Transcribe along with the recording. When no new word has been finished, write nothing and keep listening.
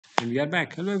And we are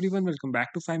back. Hello everyone, welcome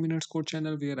back to 5 Minutes Code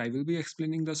channel where I will be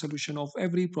explaining the solution of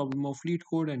every problem of lead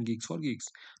code and geeks for geeks.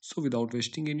 So without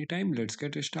wasting any time, let's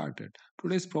get started.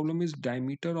 Today's problem is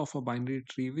diameter of a binary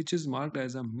tree which is marked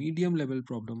as a medium level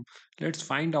problem. Let's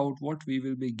find out what we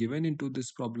will be given into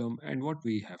this problem and what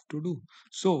we have to do.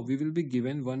 So we will be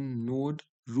given one node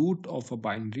root of a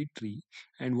binary tree,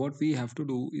 and what we have to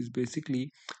do is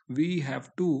basically we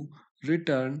have to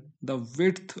return the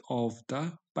width of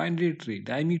the binary tree,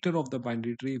 diameter of the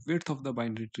binary tree, width of the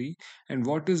binary tree. And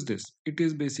what is this? It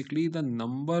is basically the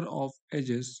number of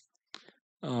edges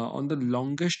on the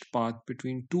longest path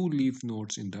between two leaf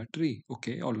nodes in the tree.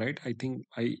 Okay, all right. I think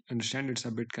I understand it's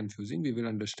a bit confusing. We will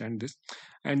understand this.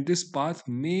 And this path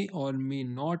may or may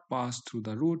not pass through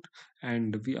the root.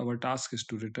 And our task is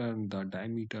to return the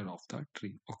diameter of the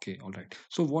tree. Okay, all right.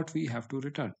 So what we have to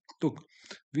return? Look,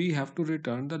 we have to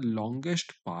return the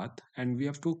longest path and we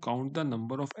have to count the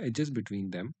number of edges between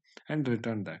them and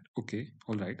return that. Okay,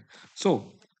 all right.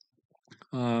 So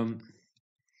um,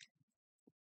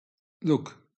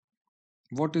 look,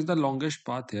 what is the longest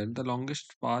path here? The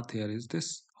longest path here is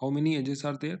this. How many edges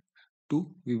are there? 2.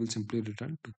 We will simply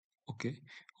return 2. Okay.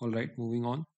 All right. Moving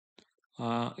on.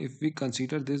 If we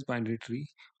consider this binary tree,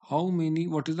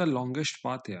 what is the longest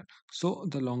path here? So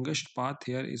the longest path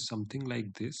here is something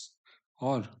like this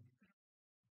or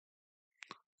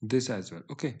this as well.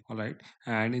 Okay. All right.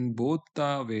 And in both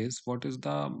the ways, what is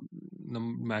the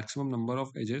maximum number of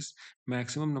edges?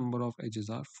 Maximum number of edges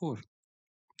are 4.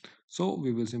 So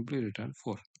we will simply return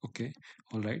 4. Okay,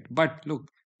 all right. But look,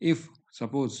 if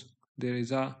suppose there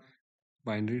is a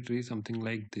binary tree something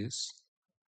like this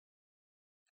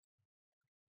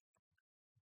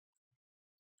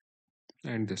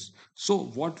and this, so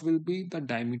what will be the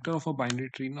diameter of a binary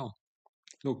tree now?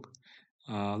 Look,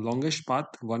 longest path,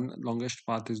 one longest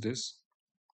path is this,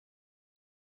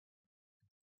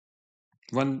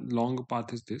 one long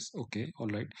path is this. Okay, all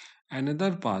right.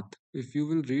 Another path, if you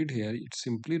will read here, it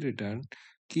simply written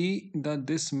key that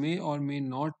this may or may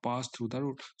not pass through the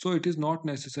root. So it is not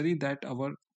necessary that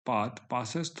our path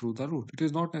passes through the root. It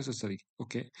is not necessary.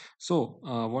 Okay, so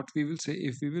what we will say,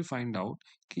 if we will find out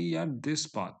key yeah, this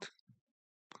path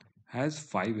has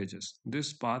 5 edges,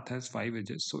 this path has 5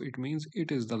 edges, so it means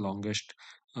it is the longest,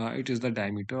 it is the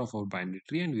diameter of our binary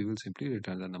tree, and we will simply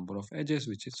return the number of edges,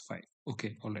 which is 5.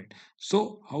 Okay, all right.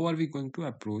 So how are we going to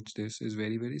approach this? Is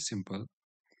very simple.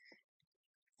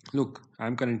 Look,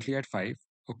 I'm currently at 5.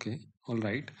 Okay, all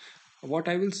right. What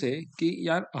I will say ki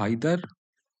yaar,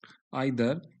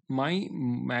 either my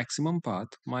maximum path,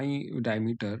 my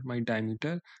diameter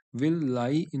will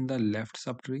lie in the left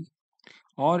subtree,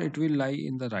 or it will lie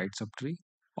in the right subtree,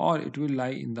 or it will lie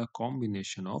in the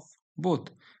combination of both.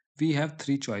 We have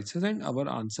three choices and our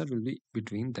answer will be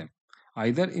between them,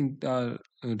 either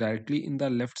directly in the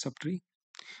left subtree,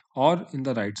 or in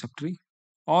the right subtree,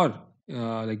 or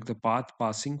like the path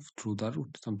passing through the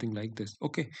root, something like this.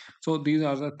 Okay, so these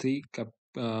are the three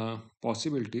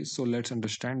possibilities, so let's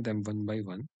understand them one by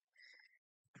one.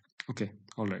 Okay,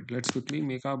 all right, let's quickly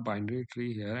make a binary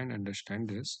tree here and understand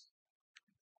this.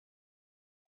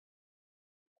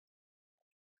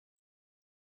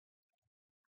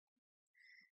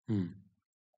 Hmm.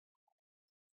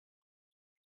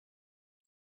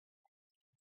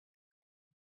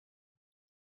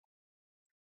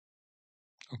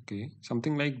 Okay,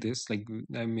 something like this, like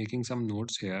I'm making some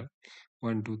nodes here.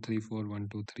 1 2 3 4, 1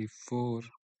 2 3 4,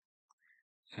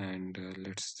 and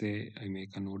let's say I make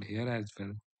a node here as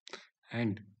well,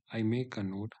 and I make a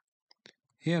node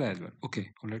here as well. Okay,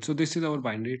 all right. So this is our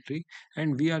binary tree,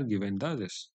 and we are given the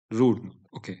this root node.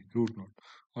 Okay, root node.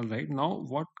 All right. Now,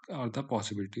 what are the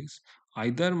possibilities?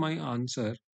 Either my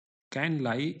answer can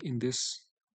lie in this,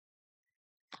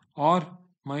 or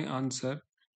my answer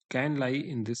can lie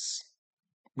in this,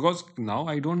 because now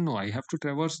I don't know, I have to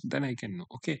traverse, then I can know.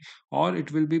 Okay, or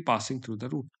it will be passing through the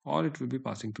root, or it will be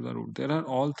passing through the root. There are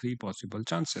all three possible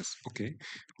chances. Okay,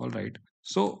 all right.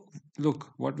 So look,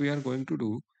 what we are going to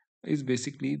do is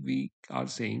basically we are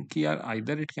saying ki yaar,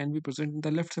 either it can be present in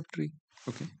the left subtree.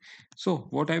 Okay, so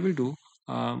what I will do,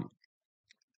 um,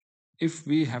 if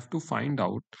we have to find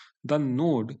out the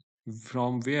node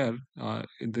from where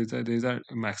there's a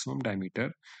maximum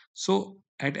diameter, so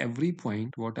at every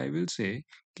point what I will say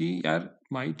ki yaar,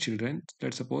 my children,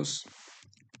 let's suppose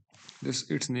this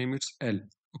its name is L.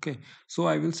 Okay, so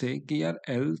I will say ki yaar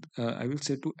L, I will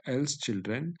say to L's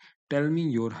children, tell me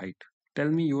your height, tell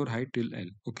me your height till L.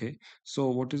 Okay, so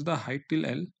what is the height till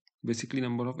L? Basically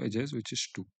number of edges, which is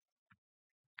 2.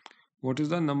 What is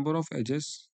the number of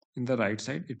edges in the right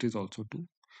side? It is also 2.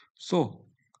 So,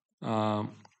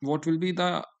 um, what will be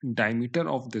the diameter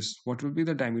of this? What will be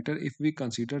the diameter if we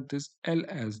consider this L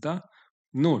as the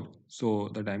node? So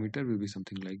the diameter will be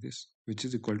something like this, which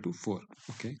is equal to 4.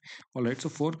 Okay, all right, so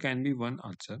 4 can be one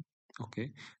answer.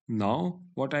 Okay, now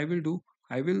what I will do,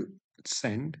 I will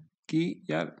send key,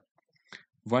 yeah,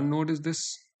 one node is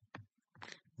this,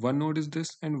 one node is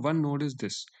this, and one node is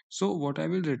this. So what I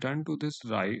will return to this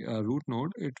right root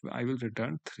node, it I will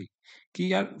return 3 key.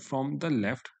 Yeah, from the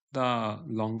left the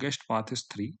longest path is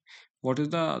 3. What is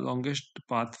the longest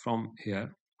path from here?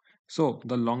 So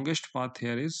the longest path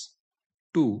here is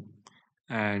 2.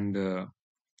 And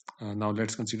now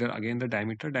let's consider again the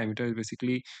diameter. Diameter is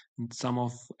basically sum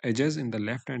of edges in the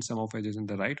left and sum of edges in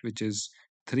the right, which is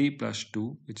 3 plus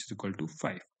 2, which is equal to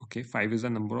 5. Okay, 5 is the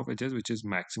number of edges which is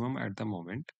maximum at the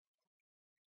moment.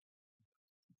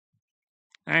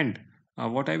 And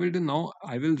what I will do now,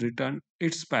 I will return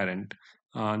its parent,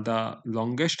 the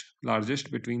longest,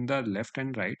 largest between the left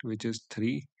and right, which is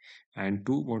 3 and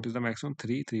 2. What is the maximum?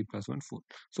 3, 3 plus 1, 4.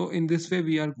 So in this way,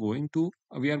 we are going to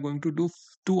do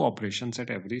two operations at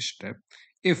every step.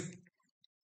 If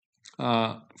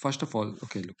first of all,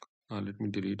 okay, look, let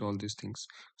me delete all these things.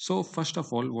 So first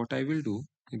of all, what I will do,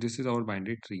 this is our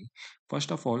binary tree.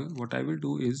 First of all, what I will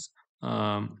do is,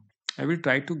 I will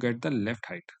try to get the left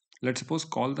height. Let's suppose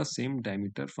call the same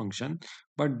diameter function,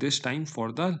 but this time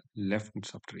for the left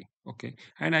subtree. Okay,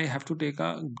 and I have to take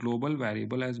a global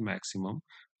variable as maximum.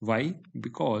 Why?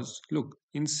 Because look,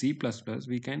 in C++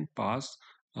 we can pass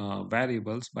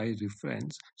variables by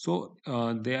reference, so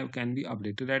they can be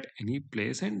updated at any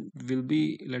place and will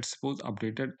be, let's suppose,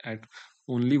 updated at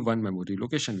only one memory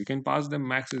location. We can pass them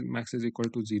max is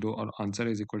equal to 0 or answer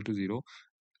is equal to 0.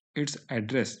 Its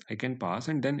address I can pass,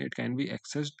 and then it can be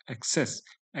accessed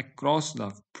across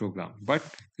the program. But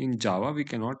in Java we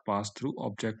cannot pass through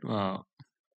object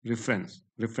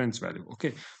reference value.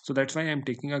 Okay, so that's why I'm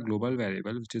taking a global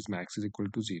variable which is max is equal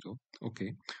to 0.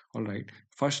 Okay, all right,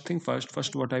 first thing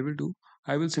first, what I will do,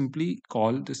 I will simply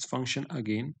call this function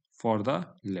again for the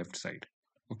left side.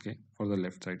 Okay, for the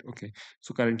left side. Okay,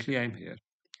 so currently I'm here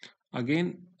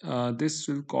again. This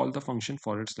will call the function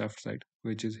for its left side,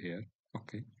 which is here.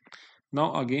 Okay,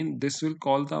 now again this will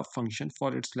call the function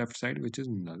for its left side, which is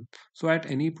null. So at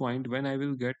any point when I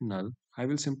will get null, I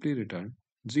will simply return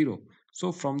 0.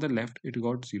 So from the left it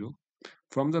got 0,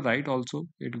 from the right also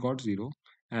it got 0,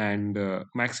 and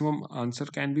maximum answer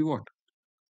can be what?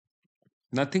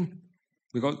 Nothing,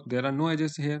 because there are no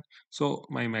edges here. So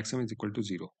my maximum is equal to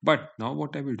 0. But now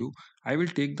what I will do, I will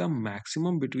take the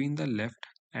maximum between the left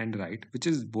and right, which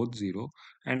is both 0,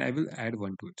 and I will add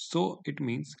 1 to it. So it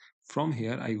means from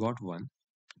here I got 1.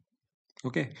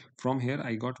 Okay, from here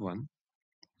I got 1,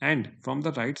 and from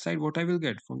the right side what I will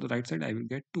get? From the right side I will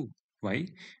get 2. Why?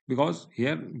 Because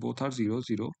here both are 0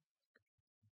 0.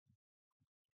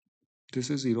 This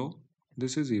is 0,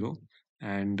 this is 0,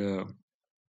 and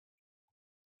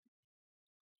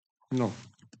no,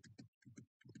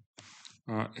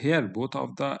 here both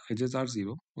of the edges are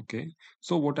 0. Okay,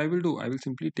 so what I will do, I will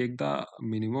simply take the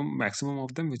maximum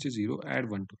of them, which is 0, add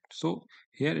 1 to it. So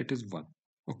here it is 1.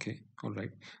 Okay, all right,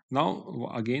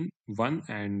 now again 1,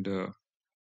 and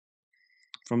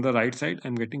from the right side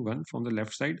I'm getting 1, from the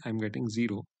left side I'm getting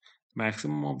 0.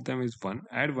 Maximum of them is 1,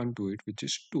 add 1 to it, which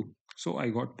is 2. So I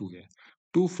got 2 here,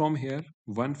 2 from here,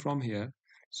 1 from here.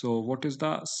 So what is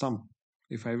the sum?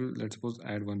 If I will, let's suppose,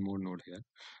 add one more node here,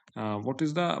 what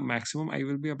is the maximum I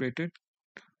will be updated?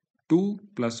 2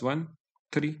 plus 1,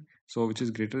 3. So which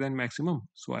is greater than maximum,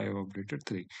 so I have updated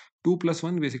 3. 2 plus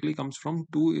 1 basically comes from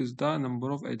 2 is the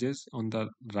number of edges on the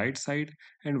right side,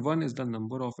 and 1 is the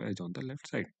number of edge on the left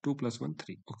side. 2 plus 1,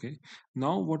 3. Okay,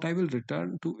 now what I will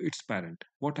return to its parent,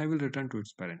 what I will return to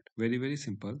its parent, very very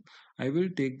simple. I will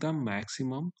take the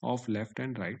maximum of left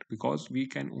and right, because we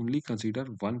can only consider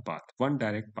one path, one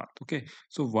direct path. Okay,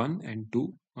 so 1 and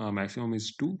 2, maximum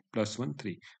is 2 plus 1,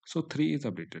 3. So 3 is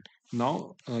updated.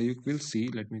 Now you will see,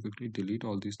 let me quickly delete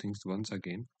all these things once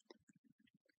again.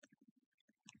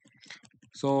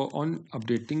 So on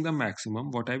updating the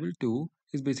maximum, what I will do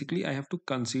is basically I have to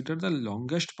consider the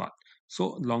longest path.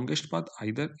 So longest path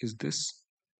either is this,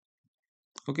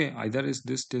 okay, either is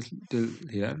this till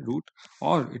here root,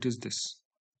 or it is this.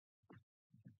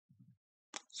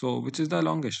 So which is the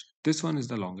longest? This one is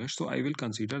the longest, so I will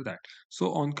consider that.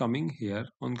 So on coming here,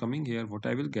 what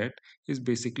I will get is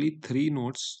basically 3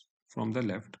 nodes from the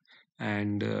left,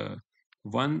 and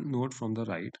 1 node from the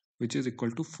right, which is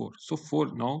equal to 4. So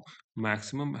 4, now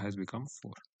maximum has become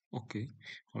 4. Okay,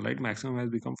 all right, maximum has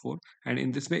become 4. And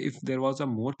in this way, if there was a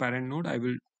more parent node, I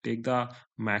will take the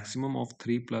maximum of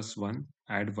 3 plus 1,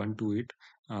 add 1 to it,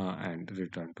 and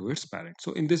return to its parent.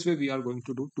 So in this way, we are going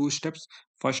to do two steps.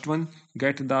 First one,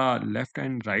 get the left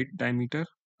and right diameter,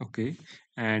 okay,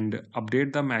 and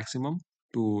update the maximum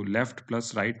to left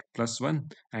plus right plus 1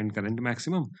 and current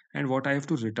maximum. And what I have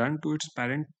to return to its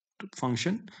parent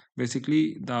function,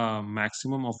 basically the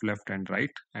maximum of left and right,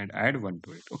 and add 1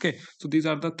 to it. Okay, so these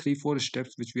are the 3 4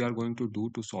 steps which we are going to do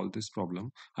to solve this problem.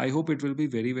 I hope it will be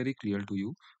very clear to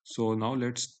you. So now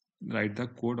let's write the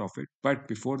code of it. But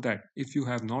before that, if you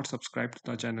have not subscribed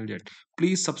to the channel yet,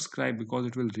 please subscribe, because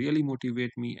it will really motivate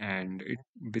me. And it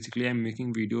basically, I'm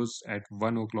making videos at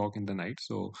 1 o'clock in the night,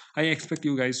 so I expect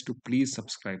you guys to please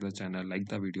subscribe the channel, like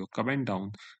the video, comment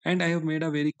down. And I have made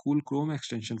a very cool Chrome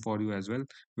extension for you as well,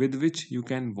 with which you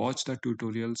can watch the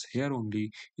tutorials here only,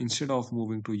 instead of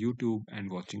moving to YouTube and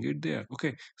watching it there.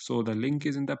 Okay, so the link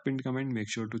is in the pinned comment. Make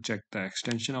sure to check the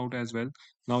extension out as well.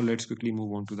 Now let's quickly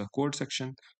move on to the code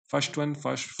section. First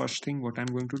thing, what I'm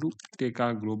going to do, take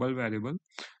a global variable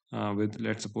with,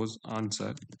 let's suppose,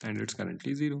 answer, and it's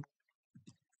currently 0.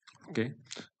 Okay,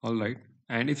 all right.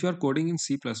 And if you are coding in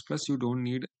C++, you don't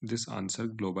need this answer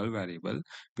global variable,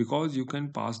 because you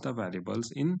can pass the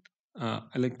variables in,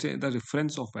 like say, the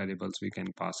reference of variables we can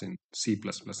pass in C++,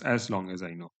 as long as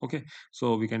I know. Okay,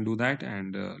 so we can do that.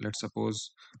 And let's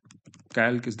suppose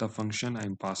calc is the function.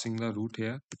 I'm passing the root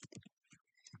here,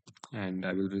 and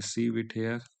I will receive it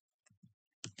here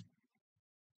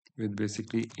with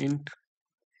basically int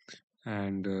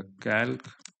and calc,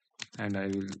 and I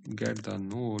will get the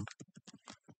node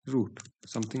root,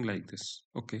 something like this.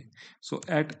 Okay, so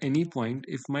at any point,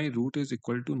 if my root is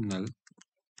equal to null,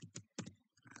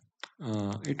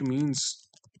 it means,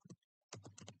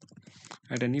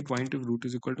 at any point if root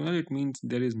is equal to null, it means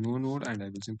there is no node, and I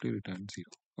will simply return 0.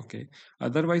 Okay,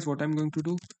 otherwise what I'm going to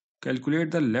do, calculate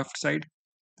the left side.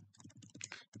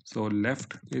 So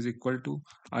left is equal to,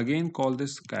 again call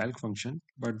this calc function,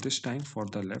 but this time for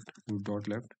the left, root dot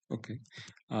left. Okay,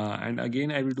 and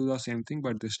again I will do the same thing,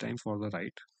 but this time for the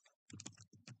right,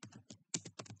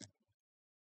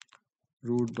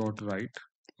 root dot right.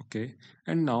 Okay,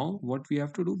 and now what we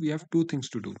have to do, we have two things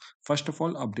to do. First of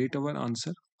all, update our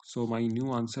answer. So my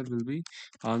new answer will be,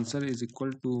 answer is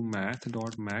equal to math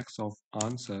dot max of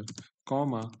answer,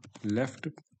 comma, left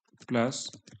plus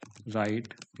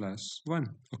right plus 1.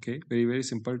 Okay, very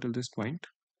simple till this point.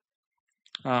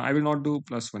 I will not do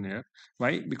plus 1 here.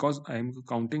 Why? Because I am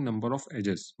counting number of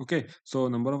edges. Okay, so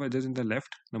number of edges in the left,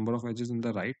 number of edges in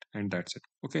the right, and that's it.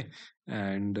 Okay,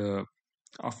 and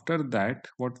after that,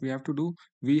 what we have to do,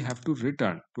 we have to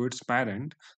return to its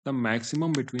parent the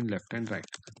maximum between left and right.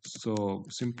 So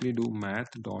simply do math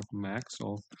dot max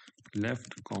of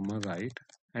left comma right,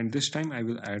 and this time I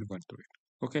will add 1 to it.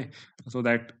 Okay, so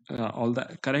that all the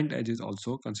current edge is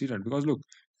also considered, because look,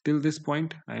 till this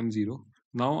point I am 0.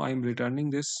 Now I am returning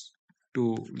this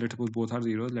to, let's suppose both are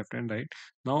 0, left and right.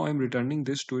 Now I am returning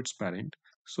this to its parent,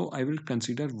 so I will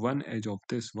consider one edge of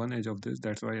this, one edge of this.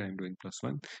 That's why I'm doing plus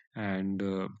 1. And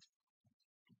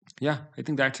yeah, I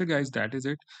think that's it, guys. That is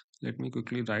it. Let me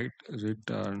quickly write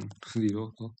return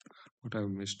 0. Oh, what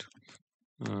I've missed,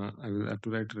 I will have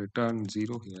to write return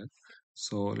 0 here.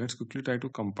 So let's quickly try to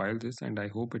compile this, and I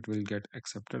hope it will get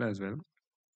accepted as well.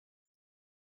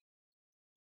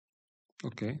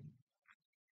 Okay,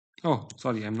 oh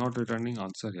sorry, I'm not returning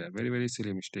answer here. Very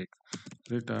silly mistake.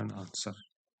 Return answer.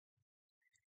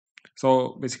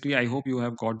 So basically, I hope you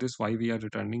have got this, why we are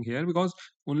returning here, because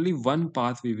only one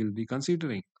path we will be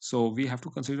considering. So we have to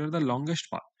consider the longest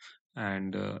path.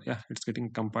 And yeah, it's getting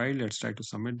compiled. Let's try to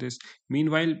submit this.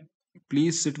 Meanwhile,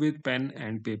 please sit with pen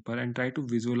and paper and try to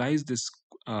visualize this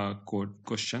code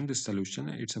question, this solution.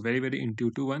 It's a very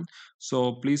intuitive one.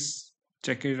 So please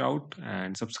check it out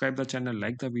and subscribe the channel,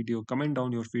 like the video, comment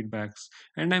down your feedbacks.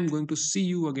 And I'm going to see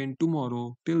you again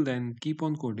tomorrow. Till then, keep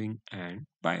on coding, and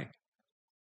bye.